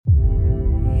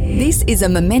This is a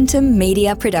Momentum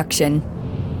Media production.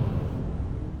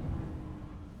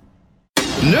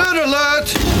 Nerd alert!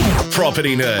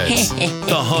 Property Nerds,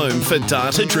 the home for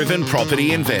data-driven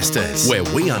property investors, where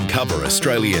we uncover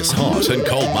Australia's hot and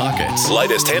cold markets,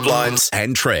 latest headlines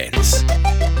and trends.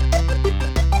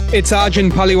 It's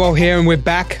Arjun Paliwal here, and we're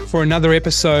back for another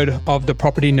episode of the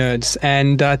Property Nerds.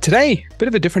 And today, a bit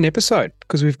of a different episode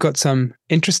because we've got some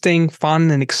interesting,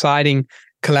 fun, and exciting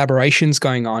collaborations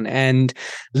going on. And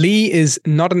Lee is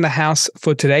not in the house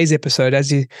for today's episode.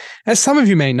 As some of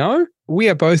you may know, we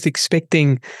are both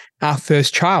expecting our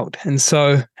first child. And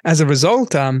so as a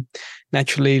result,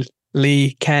 naturally,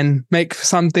 Lee can make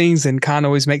some things and can't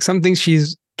always make some things.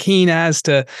 She's keen as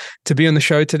to be on the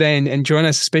show today and join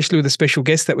us, especially with a special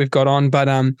guest that we've got on.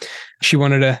 But she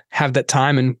wanted to have that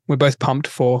time, and we're both pumped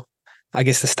for, I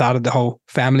guess, the start of the whole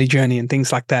family journey and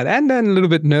things like that. And a little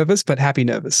bit nervous, but happy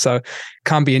nervous. So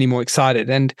can't be any more excited.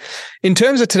 And in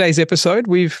terms of today's episode,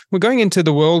 we're going into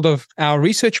the world of our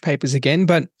research papers again,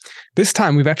 but this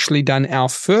time we've actually done our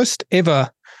first ever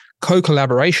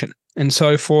co-collaboration. And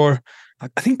so I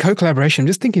think co-collaboration, I'm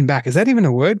just thinking back, is that even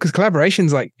a word? Because collaboration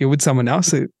is like you're with someone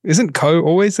else. Isn't co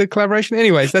always a collaboration?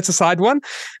 Anyways, that's a side one.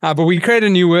 But we created a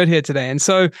new word here today. And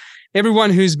so everyone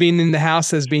who's been in the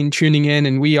house has been tuning in,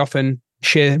 and we often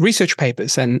share research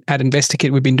papers. And at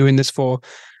InvestorKit, we've been doing this for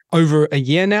over a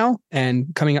year now, and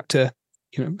coming up to,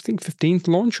 I think 15th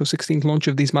launch or 16th launch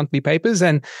of these monthly papers.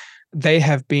 And they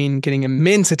have been getting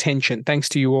immense attention thanks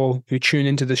to you all who tune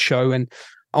into the show. And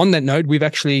on that note, we've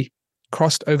actually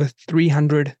crossed over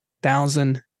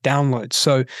 300,000 downloads.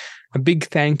 So a big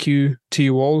thank you to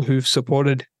you all who've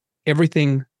supported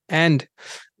everything and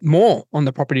more on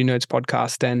the Property Nerds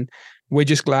podcast. And we're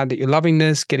just glad that you're loving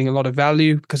this, getting a lot of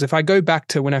value. Because if I go back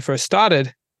to when I first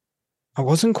started, I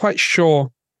wasn't quite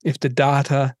sure if the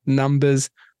data numbers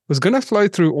was going to flow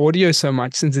through audio so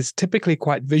much, since it's typically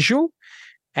quite visual.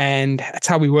 And that's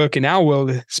how we work in our world,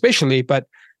 especially. But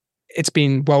it's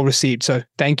been well received. So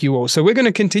thank you all. So we're going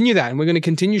to continue that, and we're going to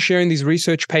continue sharing these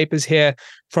research papers here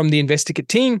from the InvestorKit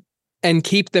team and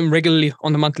keep them regularly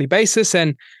on a monthly basis.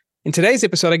 And in today's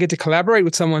episode, I get to collaborate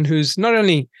with someone who's not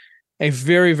only a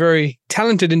very, very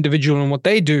talented individual in what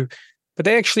they do, but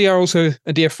they actually are also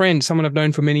a dear friend, someone I've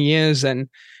known for many years and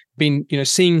been,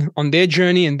 seeing on their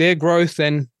journey and their growth,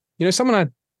 and, someone I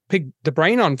pick the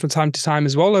brain on from time to time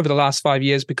as well over the last 5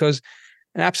 years, because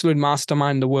an absolute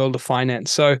mastermind in the world of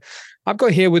finance. So I've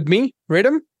got here with me,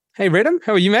 Redom. Hey, Redom,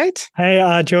 how are you, mate? Hey,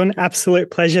 Arjun.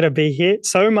 Absolute pleasure to be here.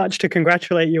 So much to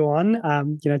congratulate you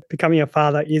on. Becoming a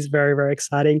father is very, very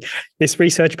exciting. This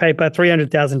research paper,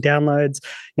 300,000 downloads,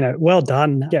 well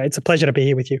done. Yeah, it's a pleasure to be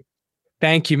here with you.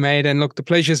 Thank you, mate. And look, the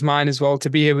pleasure's mine as well to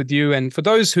be here with you. And for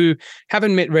those who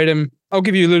haven't met Redom, I'll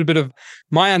give you a little bit of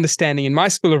my understanding and my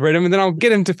spill of Redom, and then I'll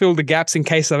get him to fill the gaps in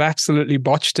case I've absolutely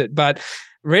botched it. But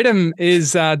Redom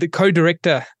is the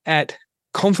co-director at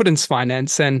Confidence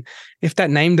Finance. And if that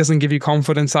name doesn't give you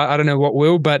confidence, I don't know what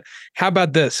will. But how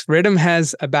about this? Redom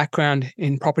has a background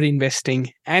in property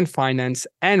investing and finance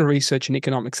and research and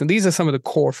economics. And these are some of the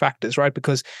core factors, right?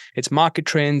 Because it's market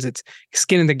trends, it's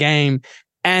skin in the game,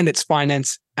 and it's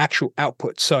finance actual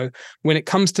output. So when it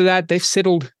comes to that, they've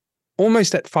settled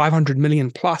almost at 500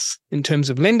 million plus in terms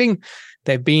of lending.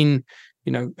 They've been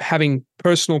having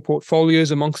personal portfolios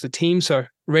amongst the team. So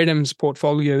Redom's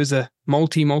portfolio is a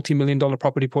multi-million dollar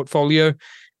property portfolio,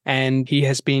 and he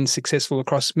has been successful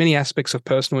across many aspects of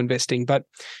personal investing. But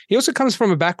he also comes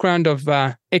from a background of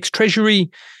ex-Treasury,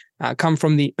 come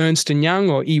from the Ernst & Young,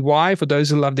 or EY, for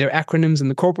those who love their acronyms in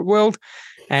the corporate world,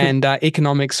 and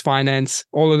economics, finance,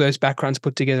 all of those backgrounds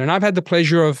put together. And I've had the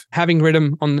pleasure of having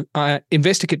Redom on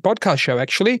InvestorKit podcast show,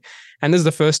 actually. And this is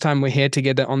the first time we're here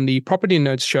together on the Property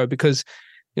Nerds show, because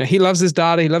he loves his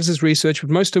data, he loves his research, but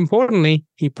most importantly,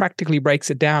 he practically breaks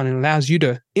it down and allows you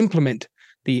to implement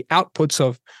the outputs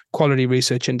of quality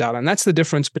research and data. And that's the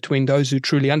difference between those who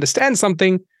truly understand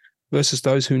something versus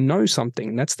those who know something.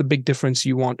 And that's the big difference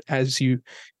you want as you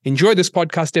enjoy this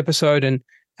podcast episode, and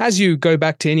as you go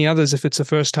back to any others if it's the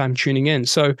first time tuning in.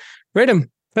 So, Redom,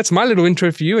 that's my little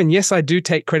intro for you. And yes, I do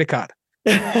take credit card.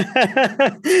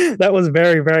 That was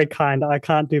very, very kind. I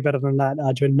can't do better than that,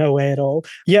 Arjun. No way at all.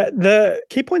 Yeah, the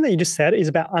key point that you just said is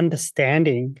about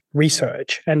understanding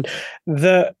research. And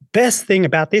the best thing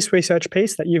about this research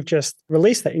piece that you've just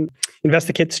released, that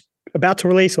InvestorKit's about to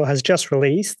release or has just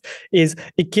released, is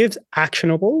it gives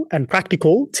actionable and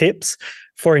practical tips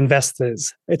for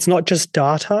investors. It's not just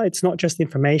data, it's not just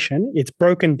information, it's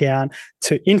broken down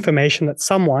to information that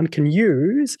someone can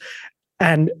use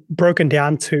and broken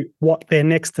down to what their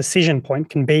next decision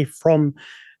point can be from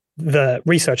the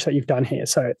research that you've done here.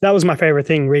 So that was my favorite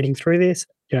thing reading through this.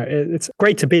 it's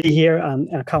great to be here, and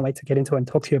I can't wait to get into it and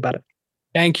talk to you about it.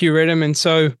 Thank you, Redom. And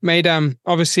so, mate,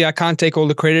 obviously I can't take all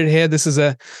the credit here. This is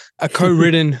a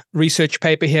co-written research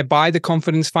paper here by the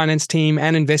Confidence Finance team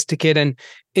and InvestorKit. And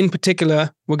in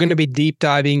particular, we're going to be deep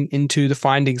diving into the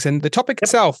findings. And the topic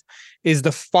itself is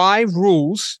the 5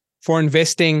 rules for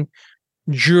investing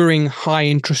during high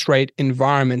interest rate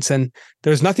environments. And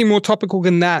there's nothing more topical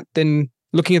than that, than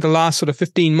looking at the last sort of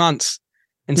 15 months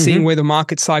and seeing where the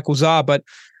market cycles are. But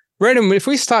Redom, if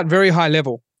we start very high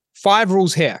level, 5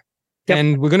 rules here.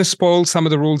 And we're going to spoil some of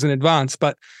the rules in advance.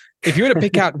 But if you were to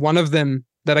pick out one of them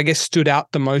that I guess stood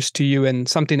out the most to you and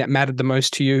something that mattered the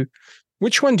most to you,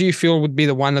 which one do you feel would be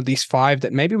the one of these 5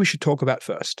 that maybe we should talk about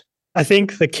first? I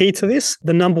think the key to this,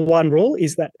 the number one rule,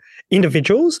 is that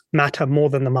individuals matter more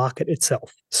than the market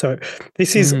itself. So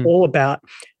this is all about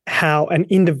how an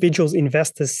individual's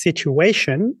investor's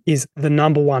situation is the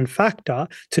number one factor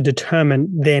to determine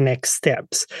their next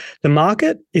steps. The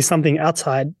market is something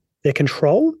outside their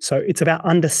control. So it's about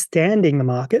understanding the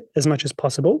market as much as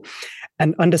possible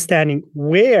and understanding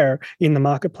where in the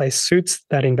marketplace suits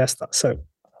that investor. So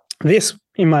this,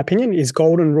 in my opinion, is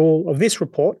golden rule of this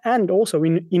report and also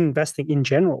in investing in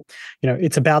general.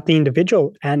 It's about the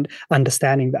individual and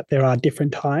understanding that there are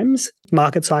different times,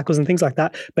 market cycles and things like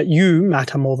that, but you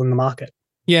matter more than the market.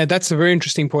 Yeah, that's a very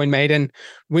interesting point, mate. And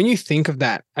when you think of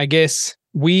that, I guess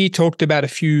we talked about a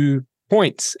few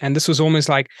points, and this was almost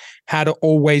like how to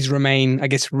always remain, I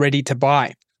guess, ready to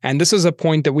buy. And this is a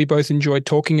point that we both enjoyed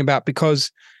talking about,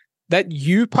 because that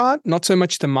you part, not so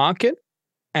much the market,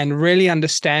 and really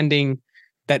understanding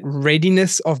that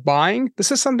readiness of buying.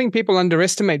 This is something people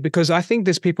underestimate, because I think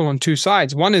there's people on 2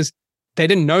 sides. One is they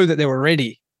didn't know that they were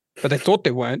ready, but they thought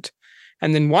they weren't.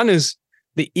 And then one is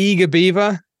the eager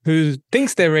beaver who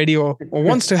thinks they're ready or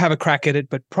wants to have a crack at it,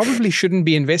 but probably shouldn't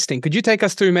be investing. Could you take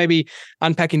us through maybe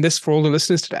unpacking this for all the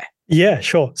listeners today? Yeah,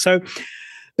 sure. So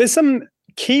there's some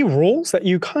key rules that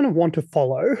you kind of want to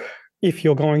follow if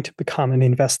you're going to become an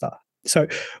investor. So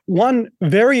one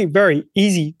very, very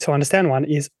easy to understand one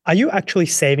is, are you actually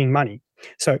saving money?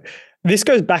 So this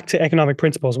goes back to Economic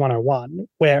Principles 101,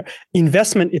 where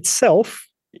investment itself,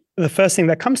 the first thing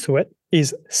that comes to it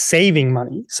is saving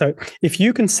money. So if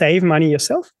you can save money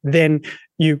yourself, then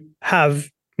you have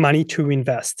money to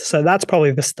invest. So that's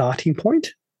probably the starting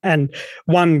point. And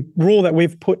one rule that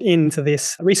we've put into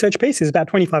this research piece is about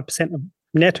 25%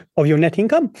 of your net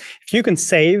income. If you can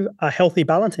save a healthy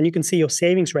balance and you can see your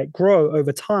savings rate grow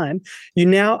over time, you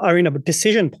now are in a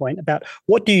decision point about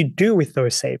what do you do with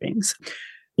those savings.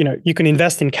 You can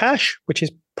invest in cash, which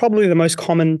is probably the most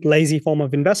common lazy form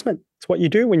of investment. It's what you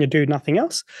do when you do nothing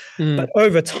else. But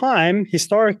over time,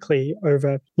 historically,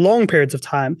 over long periods of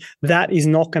time, that is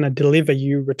not going to deliver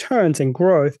you returns and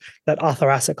growth that other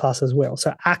asset classes will.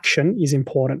 So action is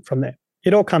important from there.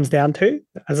 It all comes down to,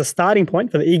 as a starting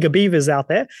point for the eager beavers out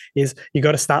there, is you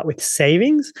got to start with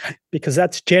savings, because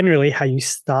that's generally how you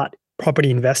start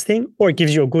property investing, or it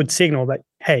gives you a good signal that,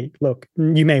 hey, look,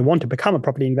 you may want to become a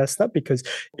property investor because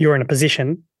you're in a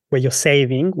position where you're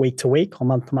saving week to week or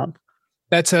month to month.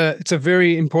 It's a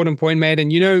very important point, mate.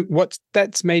 And what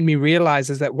that's made me realize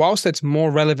is that whilst that's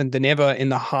more relevant than ever in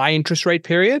the high interest rate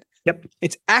period,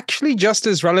 it's actually just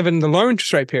as relevant in the low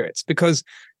interest rate periods. Because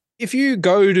if you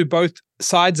go to both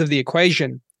sides of the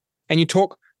equation and you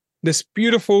talk this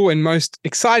beautiful and most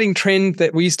exciting trend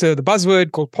that we used to, the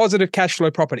buzzword called positive cash flow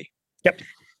property.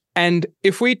 And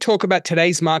if we talk about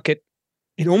today's market,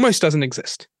 it almost doesn't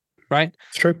exist, right?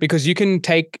 It's true. Because you can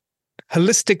take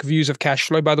holistic views of cash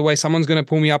flow. By the way, someone's going to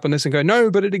pull me up on this and go,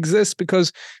 no, but it exists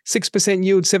because 6%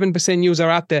 yield, 7% yields are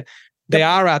out there. They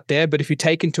are out there, but if you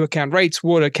take into account rates,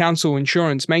 water, council,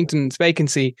 insurance, maintenance,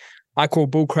 vacancy, I call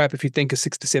bullcrap if you think a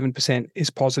 6 to 7% is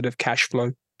positive cash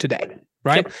flow today,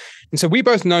 right? And so we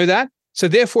both know that. So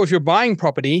therefore, if you're buying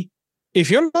property, if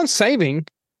you're not saving,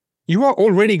 you are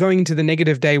already going into the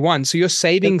negative day one. So your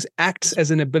savings acts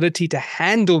as an ability to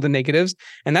handle the negatives.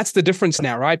 And that's the difference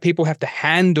now, right? People have to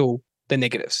handle the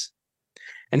negatives.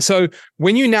 And so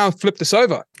when you now flip this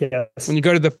over, when you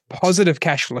go to the positive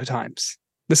cash flow times,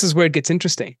 this is where it gets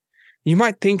interesting. You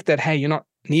might think that, hey, you're not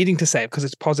needing to save because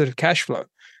it's positive cash flow.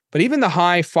 But even the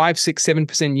high 5, 6,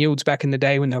 7% yields back in the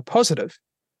day when they were positive,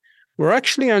 were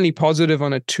actually only positive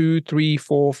on a 2, 3,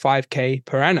 4, 5K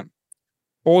per annum.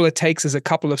 All it takes is a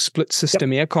couple of split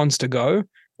system air cons to go,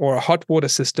 or a hot water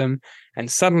system,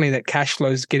 and suddenly that cash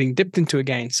flow is getting dipped into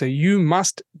again. So you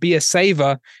must be a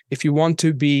saver if you want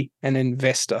to be an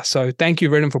investor. So thank you,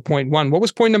 Redom, for point 1. What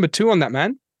was point number 2 on that,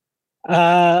 man?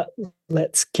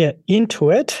 Let's get into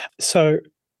it. So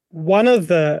one of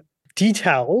the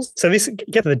details, so this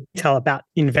get the detail about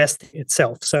investing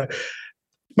itself. So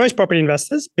most property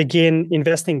investors begin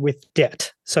investing with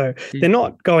debt. So they're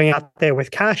not going out there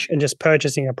with cash and just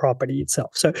purchasing a property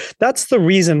itself. So that's the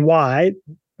reason why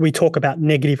we talk about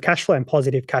negative cash flow and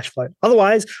positive cash flow.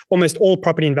 Otherwise, almost all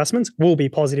property investments will be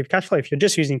positive cash flow if you're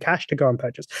just using cash to go and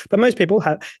purchase. But most people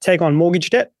take on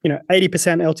mortgage debt. 80%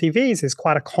 LTVs is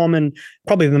quite a common,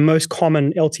 probably the most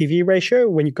common LTV ratio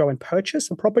when you go and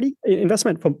purchase a property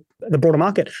investment from the broader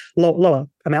market. Lower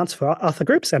amounts for other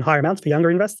groups and higher amounts for younger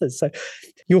investors. So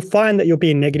you'll find that you'll be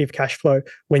in negative cash flow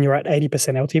when you're at 80%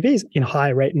 LTVs in high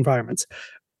rate environments.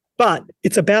 But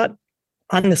it's about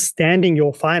understanding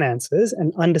your finances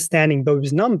and understanding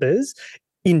those numbers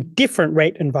in different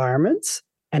rate environments.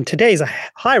 And today is a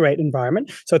high rate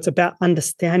environment. So it's about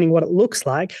understanding what it looks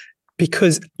like,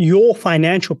 because your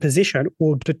financial position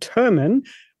will determine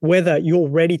whether you're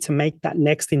ready to make that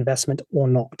next investment or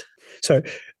not. So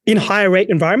in higher rate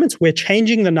environments, we're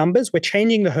changing the numbers, we're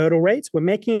changing the hurdle rates, we're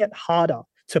making it harder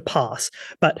to pass.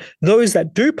 But those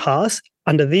that do pass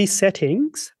under these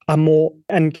settings are more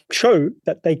and show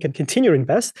that they can continue to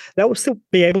invest. They will still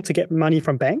be able to get money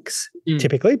from banks,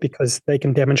 typically, because they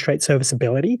can demonstrate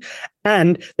serviceability,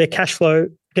 and their cash flow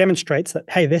demonstrates that,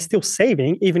 hey, they're still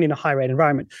saving even in a high rate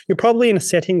environment. You're probably in a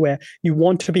setting where you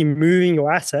want to be moving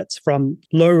your assets from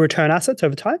low return assets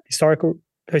over time,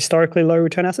 historically low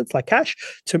return assets like cash,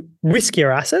 to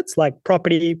riskier assets like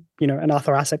property, and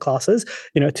other asset classes,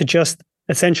 to just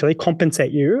essentially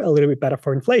compensate you a little bit better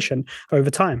for inflation over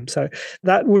time. So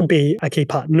that would be a key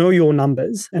part. Know your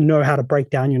numbers and know how to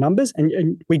break down your numbers.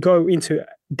 And we go into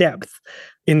depth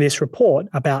in this report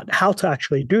about how to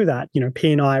actually do that,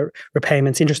 P&I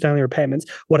repayments, interest-only repayments,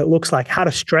 what it looks like, how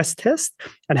to stress test,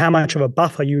 and how much of a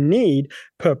buffer you need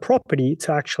per property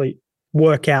to actually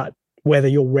work out whether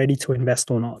you're ready to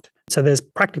invest or not. So there's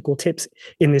practical tips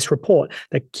in this report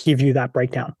that give you that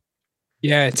breakdown.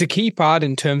 Yeah, it's a key part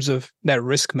in terms of that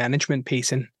risk management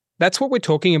piece. And that's what we're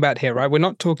talking about here, right? We're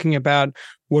not talking about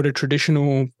what a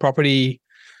traditional property,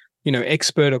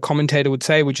 expert or commentator would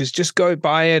say, which is just go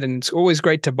buy it and it's always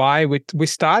great to buy. We're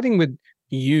starting with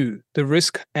the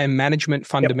risk and management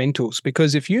fundamentals,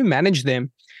 because if you manage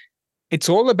them, it's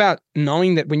all about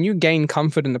knowing that when you gain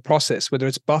comfort in the process, whether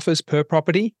it's buffers per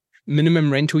property,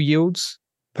 minimum rental yields,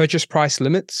 purchase price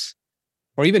limits,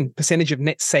 or even percentage of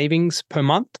net savings per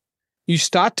month, you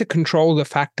start to control the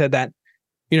factor that,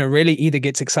 really either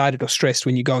gets excited or stressed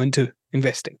when you go into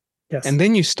investing. Yes. And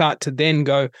then you start to then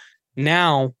go,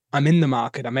 now I'm in the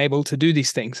market, I'm able to do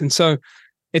these things. And so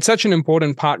it's such an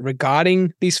important part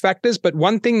regarding these factors. But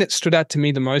one thing that stood out to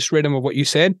me the most, Redom, of what you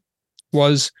said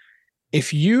was,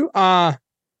 if you are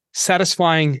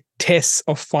satisfying tests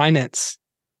of finance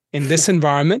in this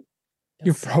environment,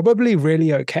 you're probably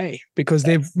really okay, because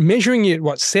they're measuring you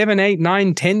at 7, 8,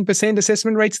 9, 10%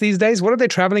 assessment rates these days. What are they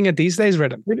traveling at these days,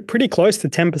 Redom? Pretty close to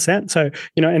 10%. So,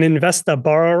 an investor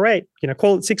borrower rate,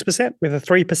 call it 6% with a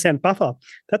 3% buffer.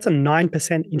 That's a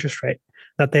 9% interest rate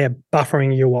that they're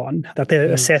buffering you on, that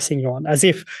they're assessing you on, as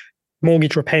if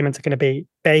mortgage repayments are going to be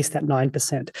based at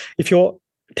 9%. If you're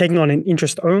taking on an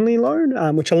interest-only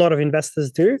loan, which a lot of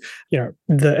investors do,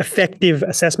 the effective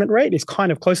assessment rate is kind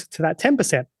of closer to that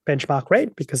 10% benchmark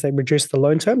rate, because they reduce the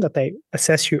loan term that they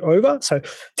assess you over. So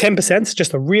 10% is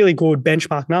just a really good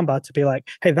benchmark number to be like,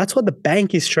 hey, that's what the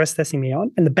bank is stress testing me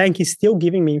on, and the bank is still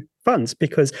giving me funds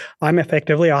because I'm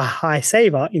effectively a high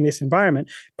saver in this environment.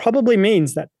 Probably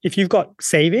means that if you've got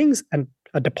savings and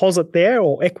a deposit there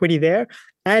or equity there,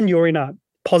 and you're in a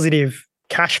positive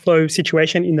cash flow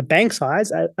situation in the bank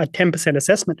size at a 10%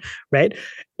 assessment rate,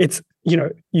 it's,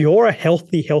 you're a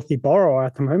healthy borrower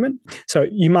at the moment. So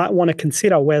you might want to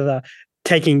consider whether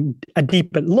taking a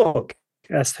deeper look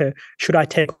as to, should I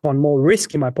take on more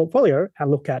risk in my portfolio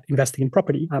and look at investing in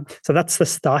property? So that's the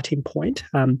starting point.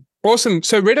 Awesome.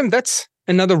 So Redom, that's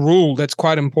another rule that's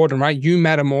quite important, right? You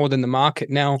matter more than the market.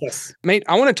 Now, mate,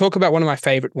 I want to talk about one of my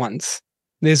favorite ones.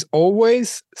 There's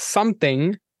always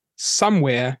something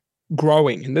somewhere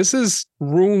growing. And this is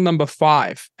rule number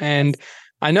 5. And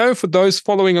I know for those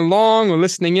following along or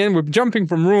listening in, we're jumping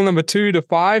from rule number 2 to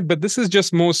 5, but this is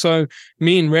just more so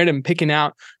me and Redom picking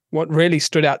out what really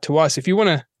stood out to us. If you want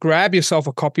to grab yourself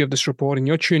a copy of this report and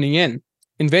you're tuning in,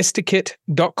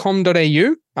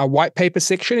 investorkit.com.au, our white paper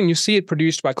section, and you see it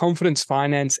produced by Confidence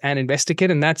Finance and InvestorKit.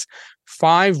 And that's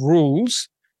 5 rules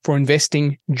for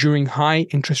investing during high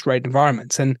interest rate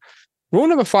environments. And rule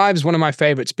number 5 is one of my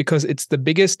favorites because it's the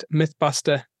biggest myth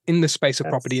buster in the space of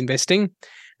property investing.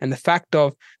 And the fact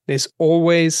of there's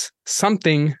always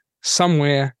something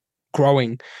somewhere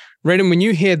growing. Redom, when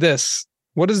you hear this,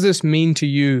 what does this mean to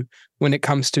you when it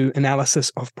comes to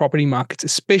analysis of property markets,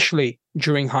 especially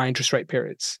during high interest rate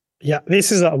periods? Yeah,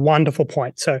 this is a wonderful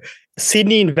point. So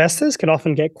Sydney investors can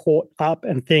often get caught up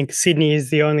and think Sydney is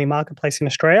the only marketplace in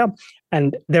Australia.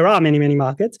 And there are many, many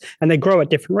markets, and they grow at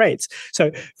different rates.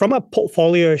 So from a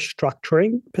portfolio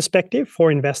structuring perspective for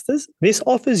investors, this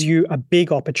offers you a big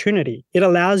opportunity. It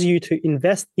allows you to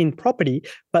invest in property,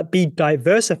 but be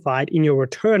diversified in your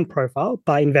return profile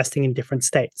by investing in different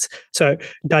states. So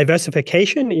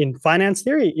diversification in finance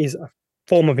theory is a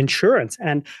form of insurance.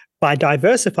 And by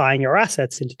diversifying your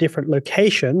assets into different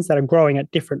locations that are growing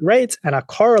at different rates and are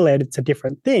correlated to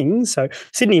different things, so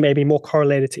Sydney may be more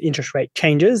correlated to interest rate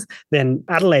changes than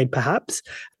Adelaide, perhaps,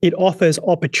 it offers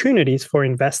opportunities for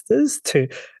investors to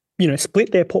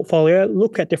split their portfolio,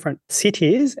 look at different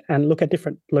cities and look at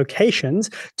different locations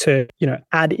to,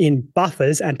 add in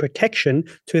buffers and protection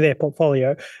to their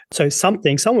portfolio. So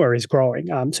something somewhere is growing.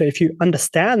 So if you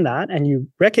understand that and you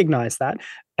recognize that,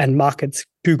 and markets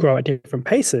do grow at different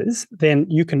paces, then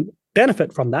you can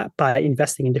benefit from that by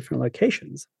investing in different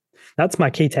locations. That's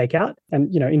my key takeout.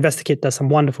 And, InvestorKit does some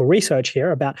wonderful research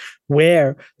here about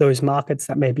where those markets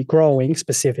that may be growing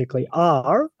specifically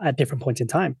are at different points in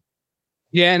time.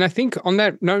 Yeah. And I think on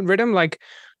that note, Redom, like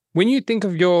when you think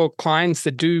of your clients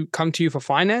that do come to you for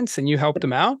finance and you help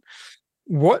them out,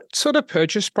 what sort of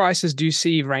purchase prices do you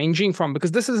see ranging from?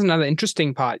 Because this is another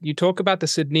interesting part. You talk about the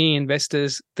Sydney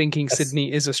investors thinking Yes.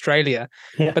 Sydney is Australia,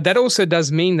 Yeah. but that also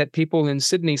does mean that people in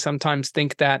Sydney sometimes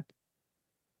think that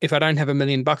if I don't have $1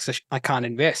 million, I can't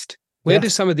invest. Where do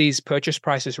some of these purchase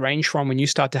prices range from when you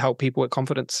start to help people with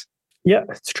confidence? Yeah,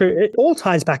 it's true. It all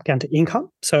ties back down to income.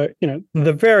 So,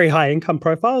 the very high income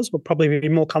profiles will probably be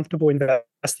more comfortable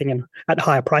investing in at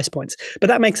higher price points. But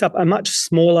that makes up a much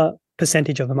smaller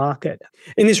percentage of the market.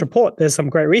 In this report, there's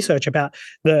some great research about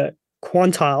the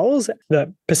quantiles,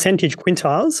 the percentage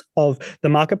quintiles of the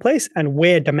marketplace and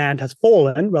where demand has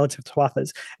fallen relative to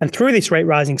others. And through this rate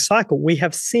rising cycle, we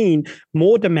have seen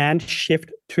more demand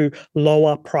shift to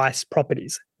lower price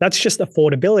properties. That's just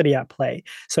affordability at play.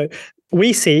 So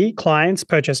we see clients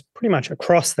purchase pretty much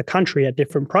across the country at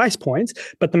different price points,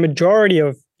 but the majority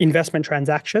of investment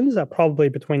transactions are probably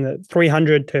between the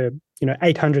 $300,000 to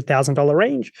 $800,000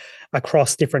 range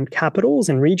across different capitals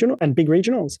and regional and big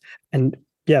regionals. And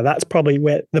yeah, that's probably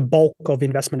where the bulk of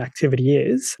investment activity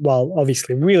is, while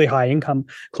obviously really high income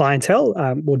clientele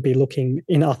would be looking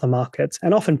in other markets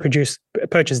and often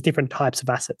purchase different types of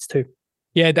assets too.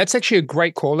 Yeah, that's actually a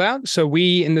great call out. So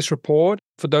we, in this report,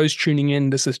 for those tuning in,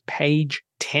 this is page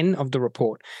 10 of the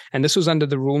report. And this was under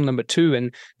the rule number 2.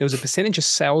 And there was a percentage of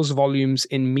sales volumes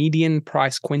in median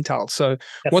price quintile. So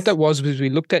what that was we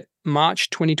looked at March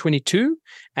 2022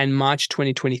 and March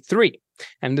 2023.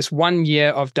 And this 1 year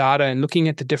of data and looking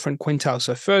at the different quintiles.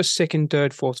 So first, second,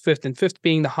 third, fourth, fifth, and fifth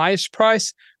being the highest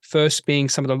price, first being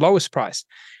some of the lowest price.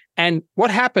 And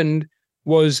what happened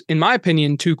was, in my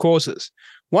opinion, 2 causes.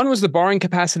 One was the borrowing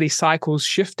capacity cycles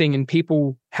shifting and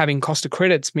people having cost of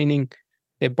credits, meaning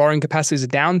their borrowing capacities are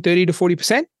down 30 to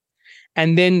 40%.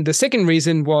 And then the second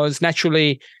reason was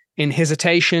naturally in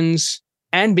hesitations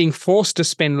and being forced to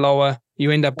spend lower, you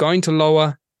end up going to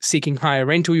lower, seeking higher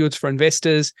rental yields for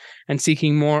investors and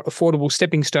seeking more affordable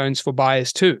stepping stones for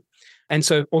buyers too. And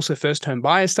so also first home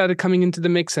buyers started coming into the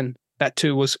mix, and that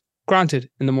too was granted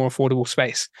in the more affordable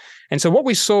space. And so what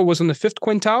we saw was on the 5th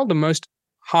quintile, the most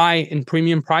high in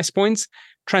premium price points,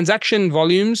 transaction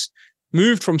volumes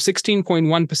moved from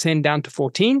 16.1% down to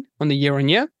 14 on the year on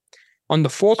year. On the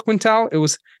 4th quintile, it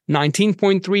was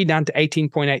 19.3 down to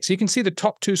 18.8. So you can see the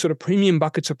top 2 sort of premium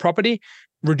buckets of property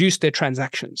reduced their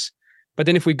transactions. But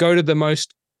then if we go to the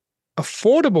most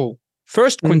affordable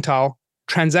 1st quintile,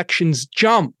 transactions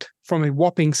jumped from a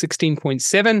whopping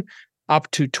 16.7 up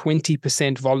to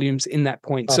 20% volumes in that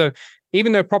point. Oh. So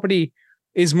even though property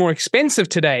is more expensive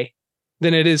today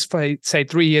than it is, for, say,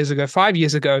 3 years ago, 5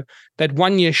 years ago, that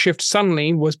 1 year shift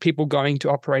suddenly was people going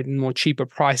to operate in more cheaper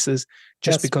prices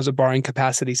just because of borrowing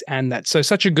capacities and that. So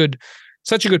such a good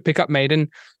pickup made. And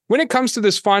when it comes to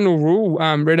this final rule,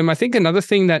 Redom, I think another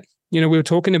thing that, we were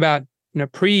talking about,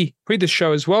 pre this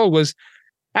show as well was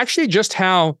actually just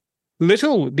how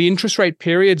little the interest rate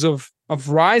periods of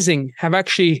rising have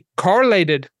actually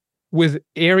correlated with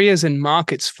areas and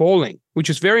markets falling, which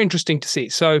is very interesting to see.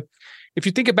 So if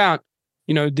you think about,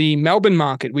 the Melbourne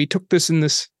market, we took this in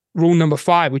this rule number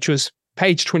 5, which was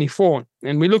page 24.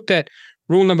 And we looked at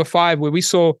rule number 5 where we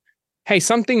saw, hey,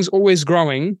 something's always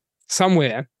growing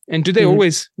somewhere. And do they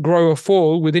always grow or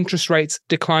fall with interest rates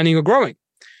declining or growing?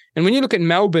 And when you look at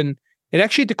Melbourne, it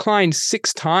actually declined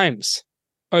 6 times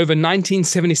over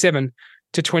 1977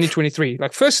 to 2023.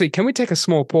 Like, firstly, can we take a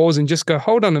small pause and just go,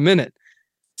 hold on a minute?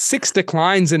 6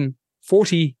 declines in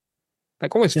 40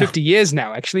 like almost 50 years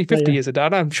now, actually 50 years of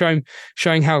data. I'm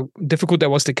showing how difficult that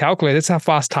was to calculate. That's how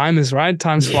fast time is, right?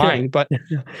 Time's flying. But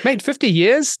mate, 50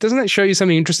 years, doesn't that show you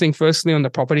something interesting, firstly, on the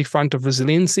property front of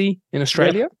resiliency in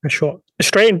Australia? For sure.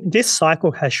 This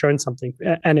cycle has shown something,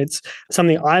 and it's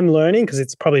something I'm learning because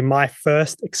it's probably my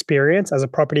first experience as a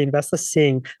property investor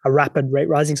seeing a rapid rate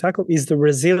rising cycle, is the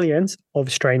resilience of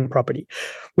Australian property.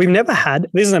 We've never had,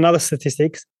 this is another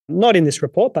statistic, not in this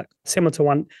report, but similar to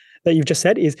one that you've just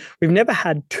said, is we've never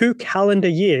had 2 calendar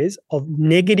years of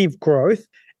negative growth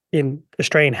in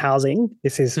Australian housing.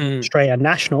 This is Australia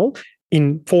national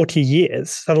in 40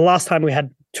 years. So the last time we had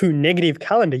 2 negative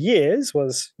calendar years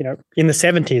was, in the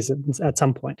 70s at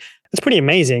some point. It's pretty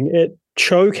amazing. It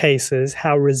showcases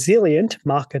how resilient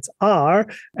markets are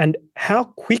and how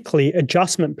quickly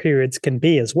adjustment periods can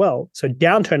be as well. So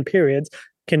downturn periods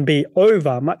can be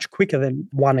over much quicker than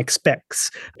one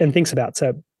expects and thinks about.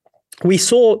 So we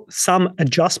saw some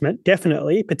adjustment,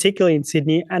 definitely, particularly in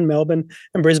Sydney and Melbourne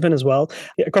and Brisbane as well.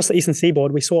 Across the eastern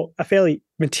seaboard, we saw a fairly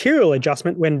material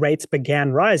adjustment when rates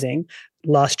began rising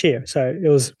last year. So it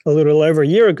was a little over a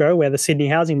year ago where the Sydney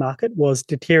housing market was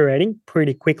deteriorating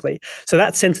pretty quickly. So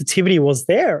that sensitivity was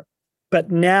there.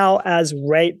 But now as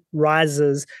rate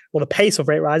rises, or the pace of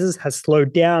rate rises has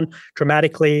slowed down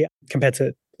dramatically compared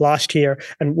to last year,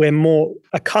 and we're more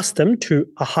accustomed to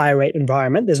a higher rate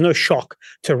environment. There's no shock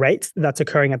to rates that's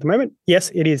occurring at the moment.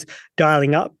 Yes, it is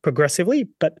dialing up progressively,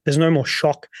 but there's no more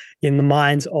shock in the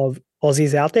minds of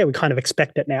Aussies out there. We kind of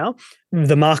expect it now.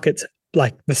 The markets,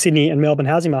 like the Sydney and Melbourne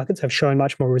housing markets, have shown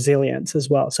much more resilience as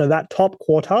well. So that top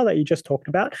quartile that you just talked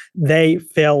about, they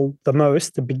fell the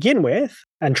most to begin with,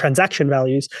 and transaction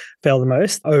values fell the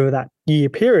most over that year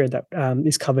period that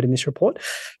is covered in this report.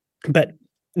 But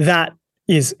that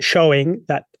is showing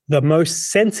that the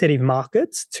most sensitive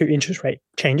markets to interest rate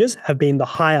changes have been the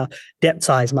higher debt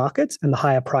size markets and the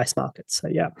higher price markets. So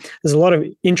there's a lot of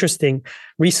interesting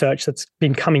research that's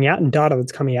been coming out and data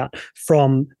that's coming out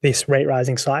from this rate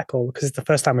rising cycle, because it's the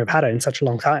first time we've had it in such a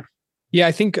long time. Yeah,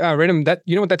 I think, Redom, that,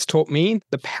 what that's taught me?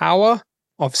 The power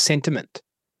of sentiment.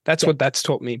 That's what that's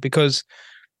taught me, because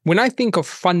when I think of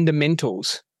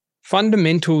fundamentals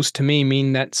to me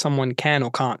mean that someone can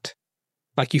or can't.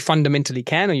 Like you fundamentally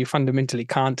can or you fundamentally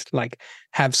can't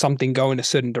have something go in a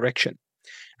certain direction.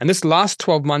 And this last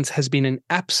 12 months has been an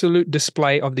absolute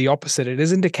display of the opposite. It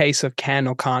isn't a case of can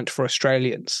or can't for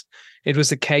Australians. It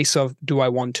was a case of, do I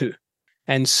want to?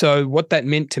 And so what that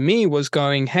meant to me was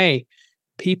going, hey,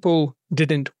 people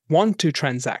didn't want to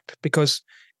transact, because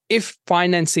if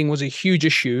financing was a huge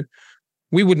issue,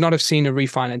 we would not have seen a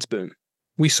refinance boom.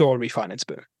 We saw a refinance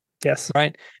boom. Yes.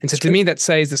 Right. And so to me, that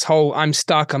says this whole I'm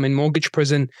stuck, I'm in mortgage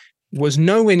prison was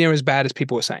nowhere near as bad as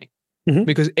people were saying,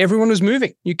 because everyone was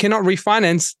moving. You cannot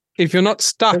refinance if you're not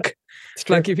stuck.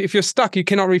 Like if you're stuck, you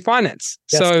cannot refinance.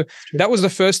 Yes, so that was the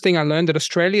first thing I learned, that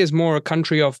Australia is more a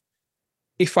country of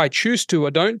if I choose to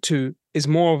or don't to, is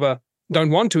more of a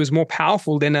don't want to, is more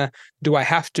powerful than a do I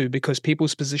have to, because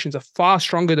people's positions are far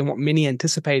stronger than what many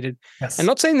anticipated. Yes. I'm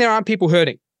not saying there aren't people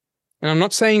hurting. And I'm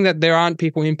not saying that there aren't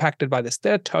people impacted by this.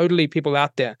 There are totally people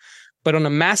out there. But on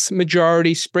a mass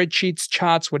majority, spreadsheets,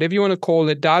 charts, whatever you want to call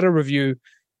it, data review,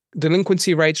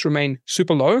 delinquency rates remain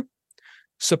super low.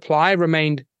 Supply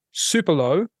remained super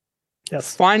low.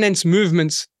 Yes. Finance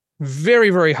movements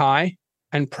very, very high.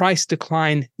 And price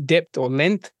decline depth or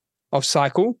length of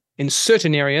cycle in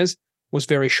certain areas was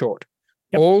very short.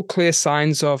 Yep. All clear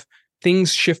signs of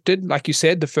things shifted. Like you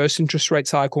said, the first interest rate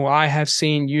cycle I have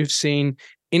seen, you've seen,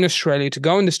 in Australia to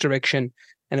go in this direction.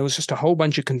 And it was just a whole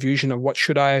bunch of confusion of what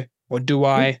should I or do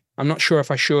I? I'm not sure if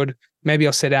I should. Maybe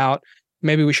I'll sit out.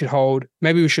 Maybe we should hold.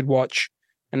 Maybe we should watch.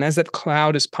 And as that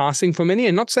cloud is passing for many,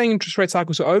 and not saying interest rate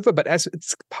cycles are over, but as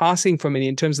it's passing for many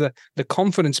in terms of the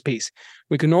confidence piece,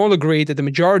 we can all agree that the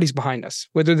majority is behind us.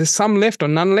 Whether there's some left or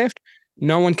none left,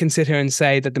 no one can sit here and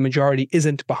say that the majority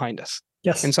isn't behind us.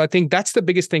 Yes. And so I think that's the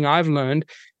biggest thing I've learned,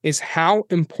 is how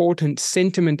important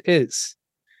sentiment is,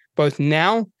 both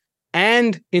now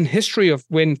and in history of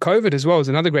when COVID as well is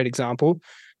another great example.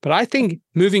 But I think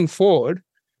moving forward,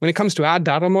 when it comes to our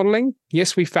data modeling,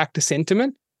 yes, we factor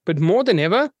sentiment, but more than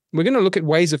ever, we're going to look at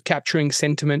ways of capturing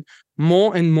sentiment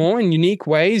more and more in unique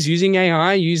ways, using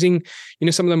AI, using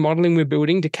some of the modeling we're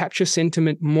building to capture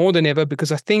sentiment more than ever,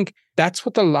 because I think that's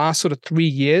what the last sort of 3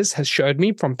 years has showed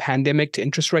me, from pandemic to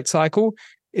interest rate cycle,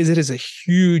 is it is a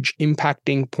huge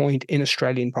impacting point in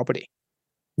Australian property.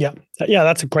 Yeah,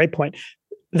 that's a great point.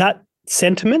 That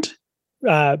sentiment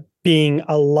being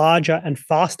a larger and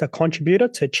faster contributor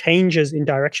to changes in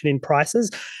direction in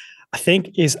prices, I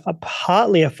think is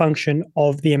partly a function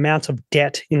of the amount of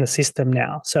debt in the system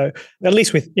now. So at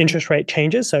least with interest rate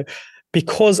changes. So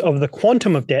because of the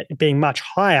quantum of debt being much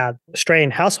higher,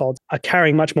 Australian households are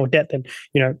carrying much more debt than,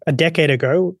 a decade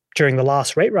ago during the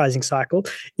last rate rising cycle.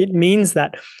 It means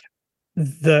that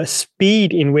the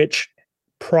speed in which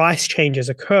price changes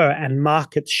occur and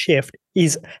markets shift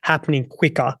is happening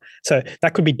quicker. So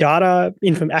that could be data,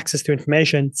 access to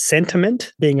information,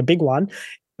 sentiment being a big one.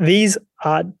 These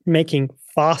are making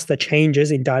faster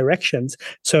changes in directions.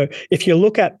 So if you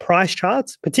look at price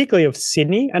charts, particularly of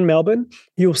Sydney and Melbourne,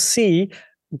 you'll see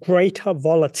greater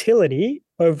volatility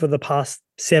over the past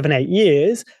 7-8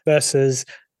 years versus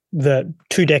the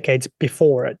 2 decades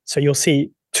before it. So you'll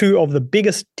see 2 of the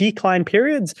biggest decline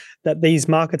periods that these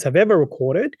markets have ever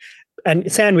recorded.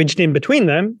 And sandwiched in between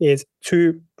them is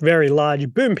 2 very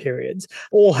large boom periods,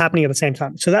 all happening at the same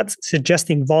time. So that's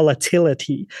suggesting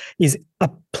volatility is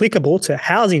applicable to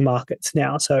housing markets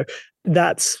now. So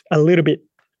that's a little bit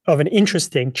of an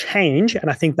interesting change.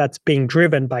 And I think that's being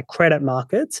driven by credit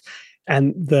markets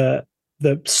and the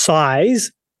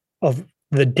size of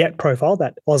the debt profile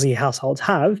that Aussie households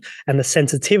have and the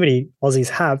sensitivity Aussies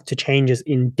have to changes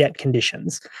in debt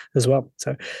conditions as well.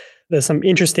 So there's some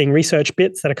interesting research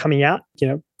bits that are coming out,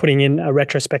 putting in a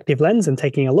retrospective lens and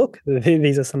taking a look.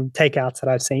 These are some takeouts that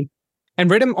I've seen. And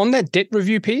Redom, on that debt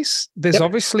review piece, there's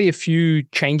obviously a few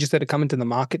changes that are coming to the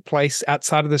marketplace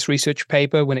outside of this research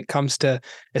paper when it comes to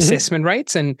assessment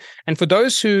rates. And for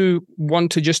those who want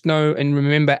to just know and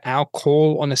remember our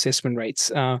call on assessment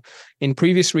rates, in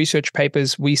previous research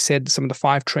papers, we said some of the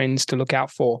 5 trends to look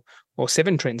out for, or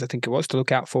 7 trends, I think it was, to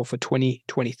look out for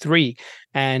 2023.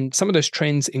 And some of those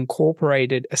trends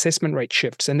incorporated assessment rate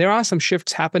shifts. And there are some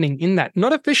shifts happening in that,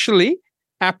 not officially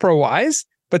APRA-wise,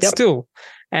 but still.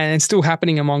 And it's still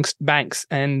happening amongst banks,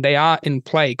 and they are in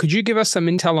play. Could you give us some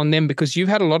intel on them? Because you've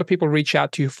had a lot of people reach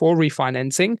out to you for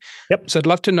refinancing. So I'd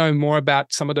love to know more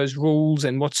about some of those rules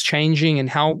and what's changing and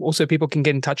how also people can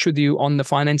get in touch with you on the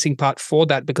financing part for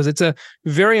that, because it's a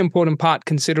very important part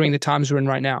considering the times we're in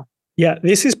right now. Yeah,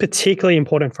 this is particularly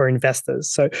important for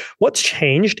investors. So what's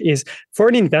changed is for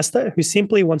an investor who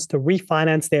simply wants to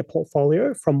refinance their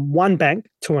portfolio from one bank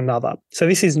to another. So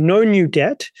this is no new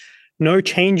debt, no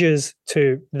changes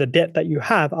to the debt that you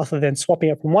have other than swapping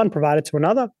it from one provider to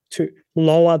another to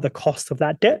lower the cost of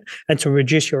that debt and to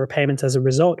reduce your repayments as a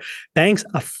result. Banks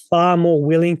are far more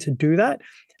willing to do that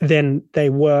than they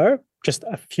were just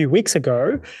a few weeks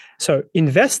ago. So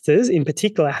investors in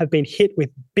particular have been hit with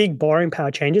big borrowing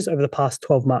power changes over the past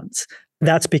 12 months.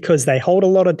 That's because they hold a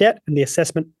lot of debt and the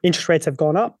assessment interest rates have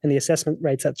gone up and the assessment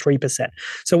rate's at 3%.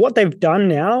 So what they've done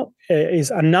now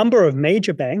is a number of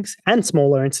major banks and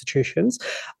smaller institutions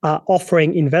are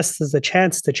offering investors a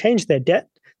chance to change their debt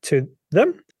to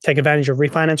them, take advantage of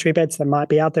refinance rebates that might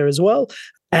be out there as well,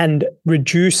 and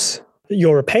reduce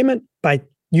your repayment by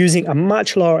using a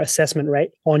much lower assessment rate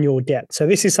on your debt. So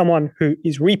this is someone who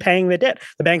is repaying their debt.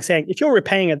 The bank's saying, if you're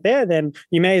repaying it there, then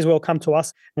you may as well come to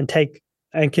us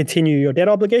and continue your debt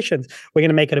obligations. We're going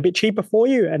to make it a bit cheaper for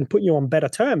you and put you on better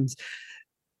terms.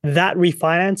 That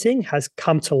refinancing has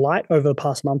come to light over the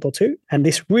past month or 2. And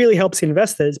this really helps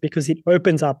investors because it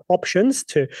opens up options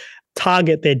to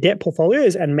target their debt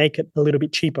portfolios and make it a little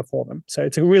bit cheaper for them. So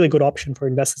it's a really good option for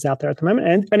investors out there at the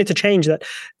moment. And it's a change that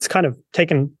it's kind of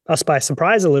taken us by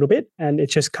surprise a little bit. And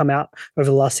it's just come out over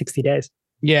the last 60 days.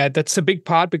 Yeah, that's a big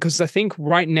part because I think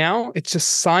right now it's just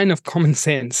a sign of common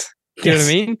sense. You know what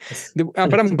I mean? Yes.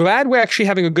 But I'm glad we're actually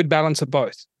having a good balance of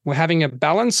both. We're having a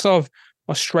balance of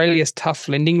Australia's tough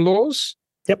lending laws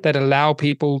that allow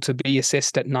people to be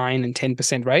assessed at 9 and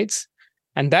 10% rates.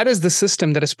 And that is the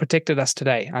system that has protected us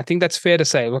today. I think that's fair to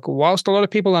say. Look, whilst a lot of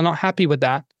people are not happy with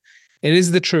that, it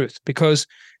is the truth, because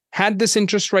had this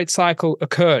interest rate cycle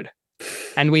occurred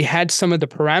and we had some of the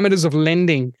parameters of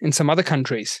lending in some other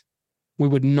countries, we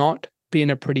would not be in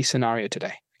a pretty scenario today.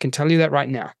 I can tell you that right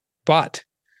now. But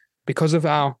because of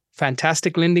our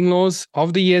fantastic lending laws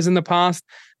of the years in the past,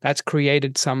 that's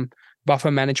created some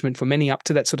buffer management for many up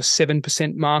to that sort of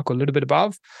 7% mark or a little bit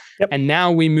above. And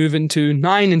now we move into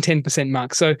 9 and 10%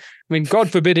 mark. So, I mean,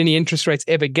 God forbid any interest rates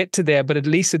ever get to there, but at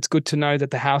least it's good to know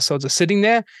that the households are sitting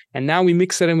there. And now we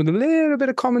mix that in with a little bit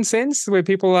of common sense where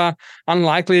people are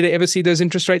unlikely to ever see those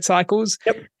interest rate cycles.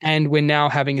 And we're now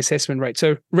having assessment rates.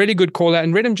 So really good call out.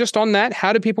 And Redom, just on that,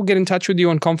 how do people get in touch with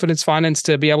you on Confidence Finance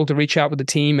to be able to reach out with the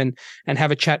team and have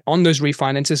a chat on those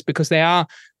refinances? Because they are,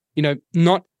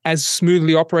 not as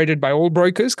smoothly operated by all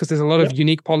brokers, because there's a lot of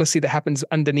unique policy that happens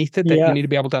underneath it that you need to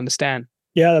be able to understand.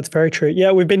 Yeah, that's very true.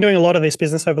 Yeah, we've been doing a lot of this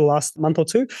business over the last month or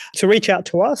 2. So reach out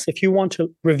to us if you want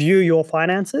to review your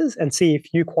finances and see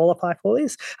if you qualify for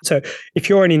this. So if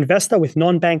you're an investor with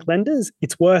non-bank lenders,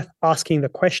 it's worth asking the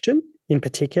question in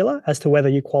particular as to whether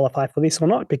you qualify for this or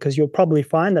not, because you'll probably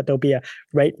find that there'll be a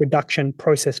rate reduction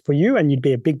process for you and you'd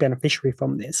be a big beneficiary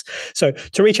from this. So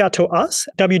to reach out to us,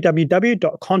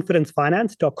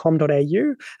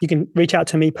 www.confidencefinance.com.au. You can reach out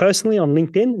to me personally on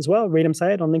LinkedIn as well, Redom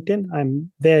Syed on LinkedIn. I'm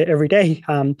there every day.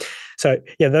 So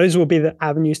yeah, those will be the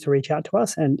avenues to reach out to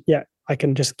us. And yeah, I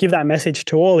can just give that message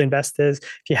to all investors.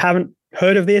 If you haven't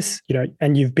heard of this,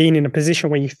 and you've been in a position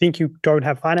where you think you don't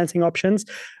have financing options,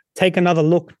 take another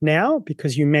look now,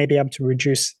 because you may be able to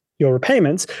reduce your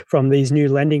repayments from these new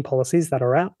lending policies that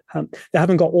are out. They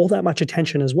haven't got all that much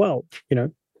attention as well.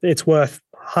 It's worth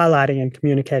highlighting and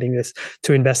communicating this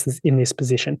to investors in this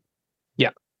position.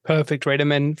 Yeah, perfect,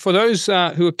 Redom. And for those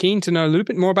who are keen to know a little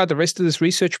bit more about the rest of this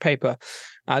research paper,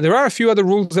 there are a few other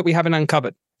rules that we haven't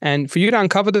uncovered. And for you to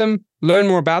uncover them, learn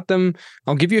more about them,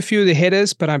 I'll give you a few of the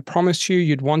headers, but I promise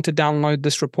you'd want to download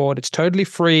this report. It's totally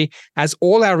free, as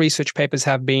all our research papers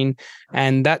have been.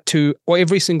 And that too,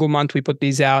 every single month we put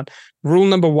these out. Rule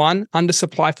number 1,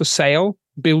 undersupply for sale,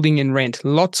 building and rent.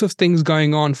 Lots of things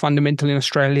going on fundamentally in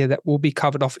Australia that will be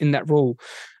covered off in that rule.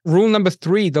 Rule number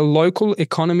 3, the local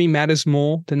economy matters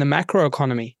more than the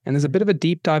macroeconomy. And there's a bit of a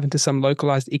deep dive into some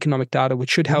localized economic data,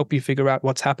 which should help you figure out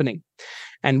what's happening.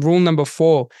 And rule number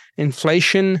 4,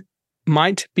 inflation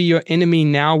might be your enemy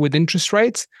now with interest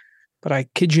rates, but I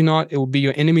kid you not, it will be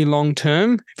your enemy long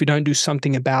term if you don't do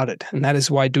something about it. And that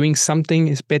is why doing something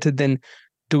is better than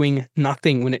doing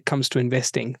nothing when it comes to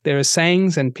investing. There are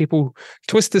sayings and people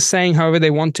twist the saying however they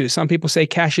want to. Some people say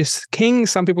cash is king.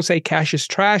 Some people say cash is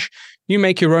trash. You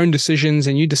make your own decisions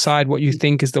and you decide what you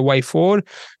think is the way forward.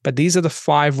 But these are the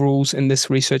 5 rules in this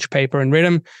research paper. And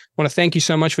Redom, I want to thank you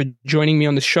so much for joining me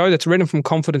on the show. That's Redom from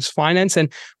Confidence Finance,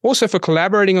 and also for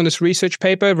collaborating on this research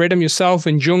paper. Redom, yourself,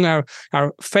 and Jung, our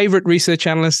favorite research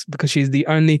analyst, because she's the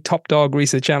only top dog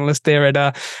research analyst there at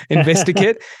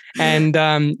InvestorKit. And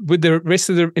with the rest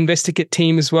of the InvestorKit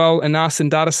team as well, and us in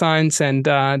data science, and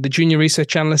the junior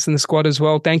research analyst in the squad as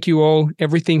well. Thank you all.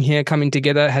 Everything here coming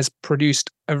together has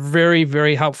produced a very,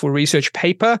 very helpful research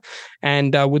paper.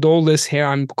 And with all this here,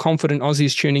 I'm confident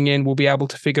Aussies tuning in will be able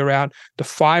to figure out the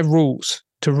 5 rules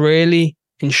to really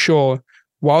ensure,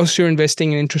 whilst you're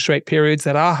investing in interest rate periods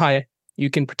that are higher, you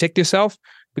can protect yourself,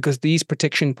 because these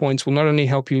protection points will not only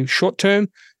help you short term,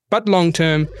 but long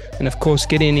term. And of course,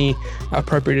 get any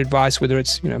appropriate advice, whether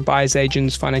it's buyers,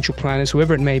 agents, financial planners,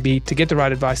 whoever it may be, to get the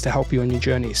right advice to help you on your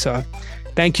journey. So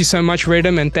thank you so much,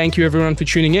 Redom, and thank you everyone for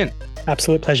tuning in.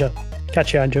 Absolute pleasure.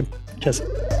 Catch you, Arjun. Cheers.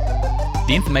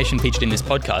 The information featured in this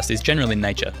podcast is general in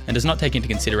nature and does not take into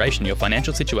consideration your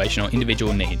financial situation or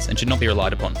individual needs, and should not be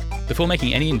relied upon. Before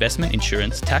making any investment,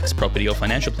 insurance, tax, property or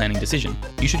financial planning decision,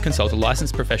 you should consult a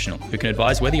licensed professional who can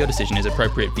advise whether your decision is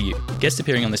appropriate for you. Guests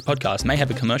appearing on this podcast may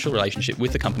have a commercial relationship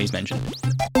with the companies mentioned.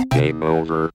 Game over.